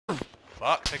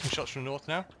Fuck, taking shots from the north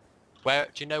now. Where,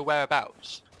 do you know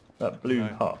whereabouts? That blue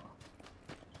No. hut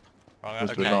Right, was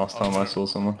okay. the last time I saw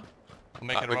someone. I'm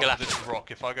making we're a gonna run have for this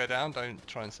rock. If I go down, don't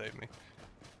try and save me.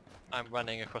 I'm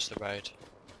running across the road.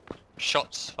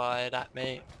 Shots fired at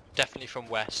me. Definitely from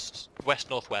west.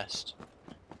 West-northwest.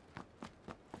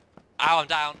 Ow, I'm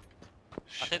down.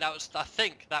 I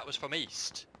think that was from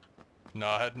east. No,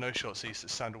 I had no shots east.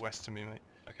 It sounded west to me, mate.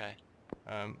 Okay.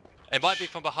 Um, It might be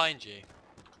from behind you.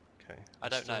 okay. I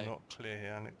don't Still know. not clear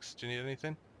here, Alex. Do you need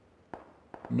anything?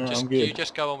 No, I'm good. You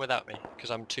just go on without me, because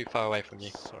I'm too far away from you.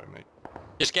 Sorry, mate.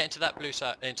 Just get into that blue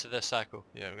into the circle.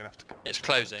 Yeah, we're gonna have to. It's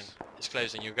closing. It's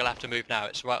closing. You're gonna have to move now.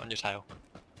 It's right on your tail.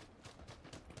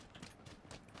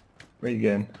 Where you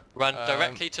going? Run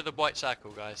directly to the white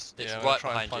circle, guys. It's Yeah, I'm right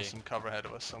try and behind find you. some cover ahead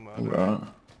of us somewhere. Right.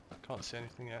 Can't see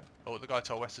anything yet. Oh, the guy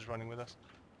to our west is running with us.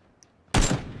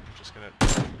 I'm just gonna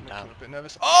make Down. him a bit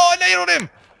nervous. Oh, I nailed him!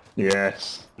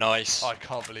 Yes. Nice. I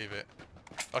can't believe it.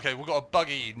 Okay, we've got a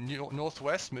buggy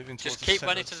northwest moving towards Just the keep centre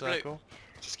running of to the blue. circle.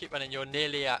 Just keep running. You're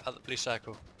nearly at the blue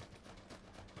circle.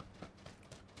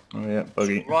 Oh yeah,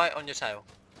 buggy. Right on your tail.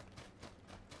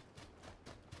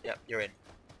 Yep, you're in.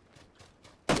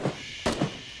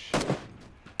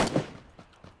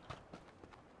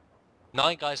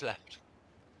 Nine guys left.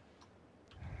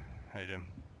 How you doing?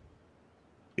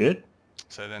 Good.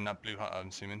 So then that blue hut, I'm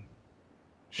assuming.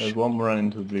 There's one running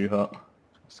to the blue hut.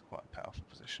 That's quite a powerful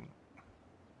position.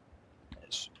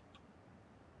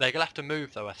 They're gonna have to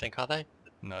move though, I think, are they?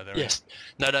 No, they're Yes.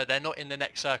 No, they're not in the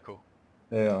next circle.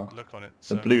 They are. in. Look on it. The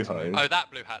circle blue to me. hut is. Oh,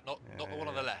 that blue hat, not the Yeah, one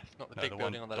on yeah. the left, not the No, big the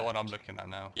building one, on the the left. one I'm looking at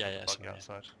now. Yeah, yeah, Buggy sorry, yeah.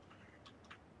 outside.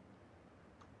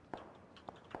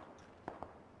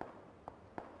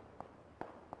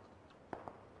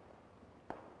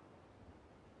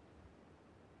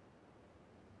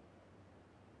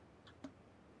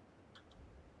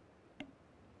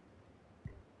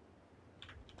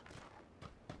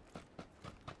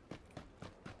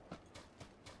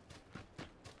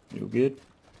 You're good.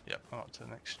 Yep, I'm up to the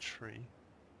next tree.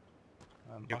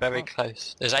 You're I very can't-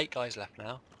 close. There's 8 guys left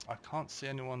now. I can't see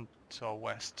anyone to our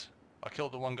west. I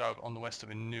killed the one guy on the west that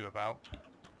we knew about.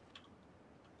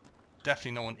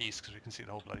 Definitely no one east because we can see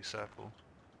the whole bloody circle.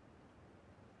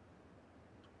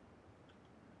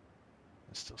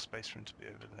 There's still space for him to be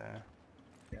over there.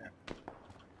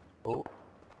 Oh.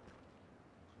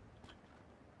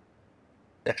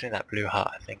 Definitely that blue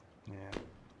hat, I think. Yeah.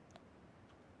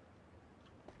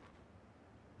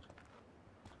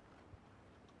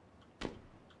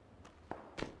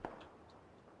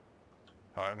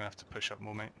 Alright, I'm gonna have to push up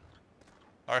more, mate.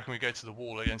 I reckon we go to the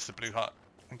wall against the blue hut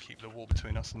and keep the wall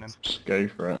between us and them. Just go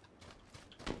for it.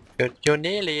 You're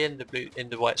nearly in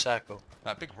the white circle.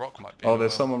 That big rock might be. Oh, as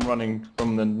there's well. someone running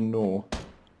from the north.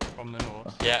 From the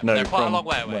north. Yeah, No, they're quite a from long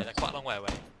way away. west. They're quite a long way away.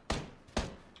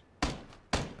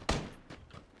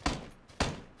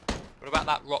 What about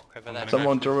that rock over I'm there? gonna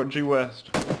Someone due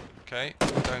west. Okay,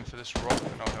 I'm going for this rock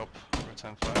and I'll help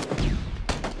return fire.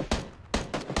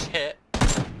 It's hit.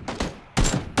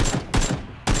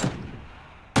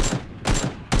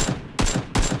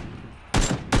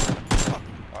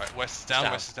 Alright, west is down,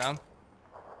 Down. west is down.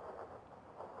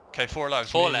 Okay, 4 alive.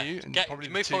 4 me left. and you, and Get, probably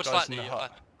the move 2 forward guys slightly. in the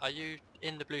hut. Are you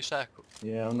in the blue circle?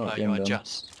 Yeah, I'm not Oh, you getting are done.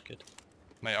 just. Good.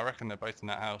 Mate, I reckon they're both in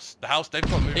that house. The house, they've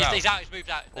got to move out. He's out, he's moved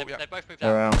out. Oh, yeah. They both moved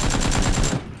They're out. out.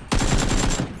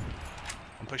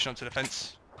 I'm pushing up to the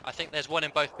fence. I think there's one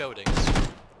in both buildings.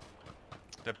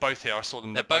 They're both here, I saw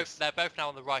them. They're both now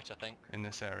on the right, I think. in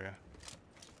this area.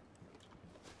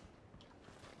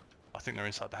 I think they're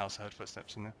inside the house, I heard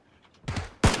footsteps in there.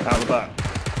 Out the back.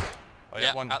 Oh yeah,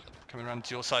 Yeah, one out coming around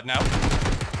to your side now.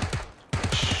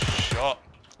 Shot.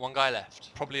 One guy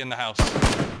left. Probably in the house.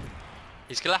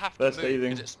 He's gonna have to They're move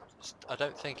stealing. 'cause I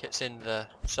don't think it's in the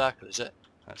circle, is it?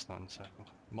 That's not in the circle.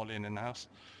 Mollying in the house.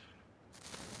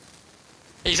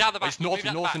 He's out the back. It's north, moved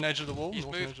out northern back. edge of the wall. He's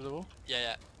Northern moved. edge of the wall. Yeah,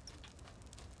 yeah.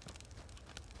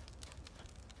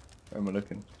 Where am I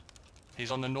looking?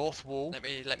 He's on the north wall.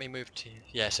 Let me move to you.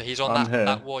 Yeah, so he's on I'm here.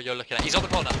 that wall you're looking at. He's on the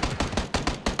corner.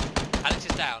 Alex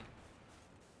is down.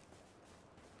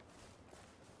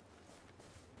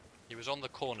 He was on the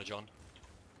corner, John.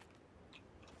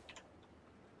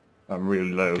 I'm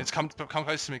really low. It's come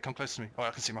close to me. Come close to me. Oh,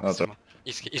 I can see him. I Oh, can see sorry.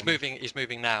 him. He's moving. He's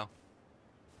moving now.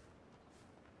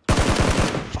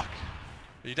 Fuck.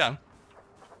 Are you down?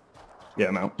 Yeah,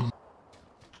 I'm out.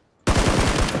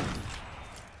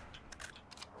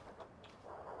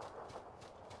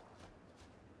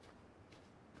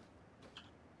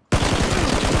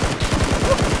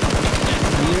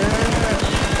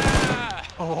 Yeah!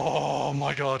 Oh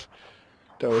my god.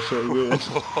 That was so good.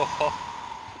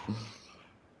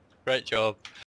 Great job.